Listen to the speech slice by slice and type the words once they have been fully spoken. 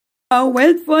I'll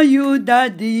wait for you,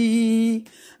 Daddy.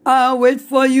 I'll wait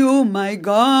for you, my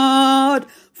God.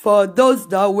 For those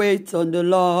that wait on the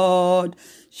Lord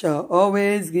shall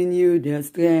always renew their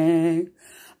strength.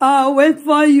 I'll wait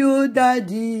for you,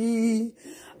 Daddy.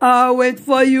 I'll wait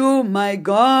for you, my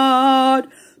God.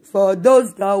 For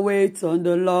those that wait on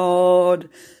the Lord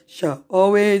shall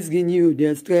always renew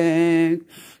their strength.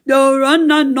 They'll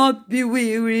run and not be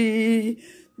weary.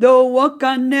 They'll walk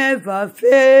and never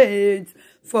faint.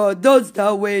 For those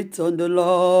that wait on the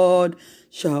Lord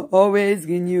shall always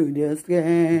renew their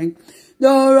strength.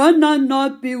 They'll run and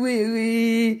not be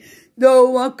weary.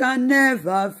 They'll walk and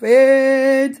never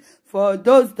faint. For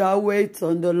those that wait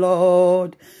on the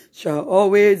Lord shall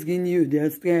always renew their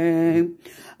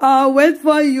strength. I'll wait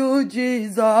for you,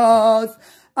 Jesus.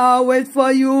 I'll wait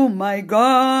for you, my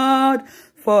God.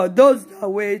 For those that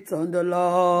wait on the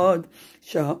Lord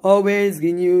shall always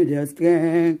renew their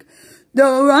strength.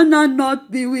 They'll run and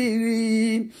not be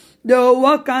weary. They'll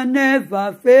walk and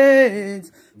never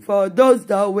faint. For those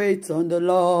that wait on the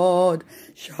Lord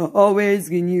shall always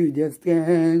renew their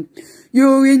strength.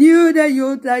 You renew their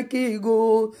youth like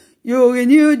eagle. You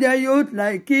renew their youth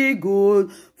like eagle.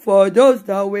 For those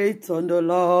that wait on the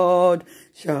Lord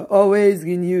shall always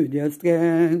renew their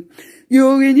strength.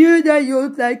 You renew their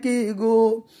youth like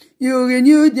eagle. You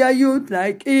renew their youth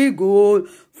like eagle.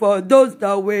 For those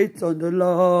that wait on the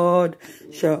Lord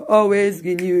shall always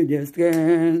renew their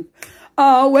strength.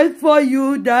 I'll wait for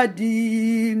you,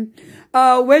 Daddy.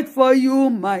 I'll wait for you,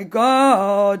 my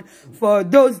God. For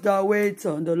those that wait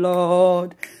on the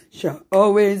Lord shall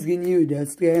always renew their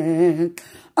strength.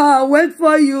 I'll wait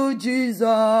for you,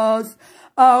 Jesus.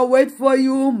 I'll wait for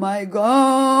you, my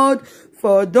God.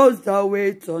 For those that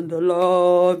wait on the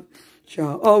Lord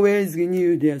shall always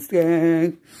renew their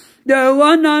strength. They'll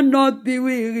run and not be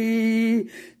weary.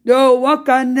 They'll walk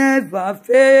and never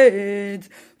faint.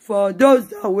 For those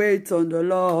that wait on the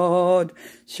Lord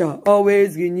shall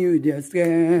always renew their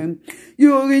strength.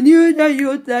 You renew their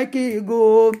youth like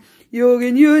eagle. You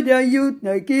renew their youth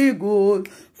like eagle.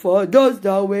 For those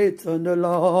that wait on the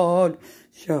Lord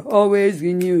shall always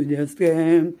renew their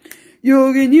strength.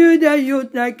 You renew their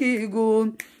youth like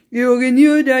eagle. You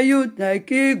renew their youth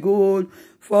like eagle.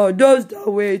 For those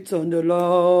that wait on the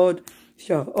Lord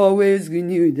shall always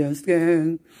renew their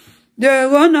strength. They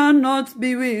run and not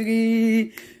be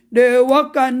weary. They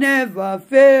walk and never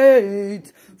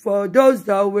faint. For those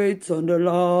that wait on the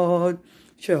Lord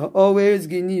shall always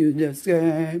renew their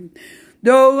strength.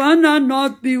 They'll run and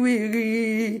not be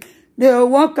weary. They'll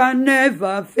walk and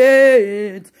never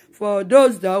faint. For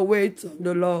those that wait on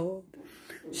the Lord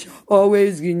shall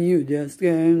always renew their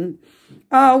strength.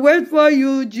 I'll wait for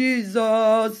you,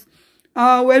 Jesus.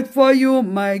 I'll wait for you,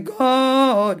 my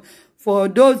God. For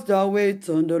those that wait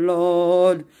on the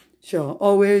Lord shall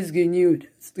always renew their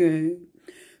strength.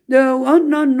 They'll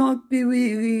run and not be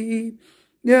weary.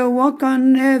 They'll walk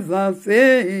and never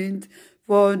faint.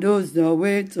 For those that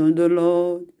wait on the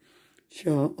Lord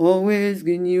shall always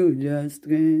renew their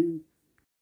strength.